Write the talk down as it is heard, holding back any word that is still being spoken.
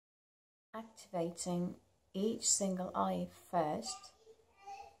activating each single eye first.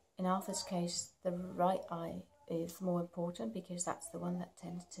 In Arthur's case, the right eye is more important because that's the one that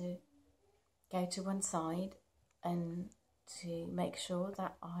tends to go to one side, and to make sure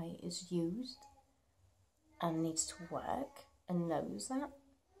that eye is used and needs to work and knows that,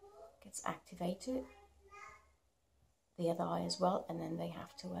 gets activated. The other eye as well, and then they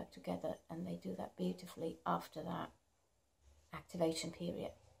have to work together, and they do that beautifully after that activation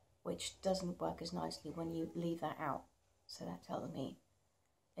period, which doesn't work as nicely when you leave that out. So that tells me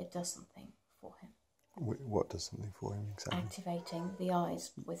it does something for him. What does something for him exactly? Activating the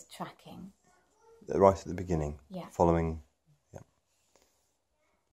eyes with tracking. Right at the beginning? Yeah. Following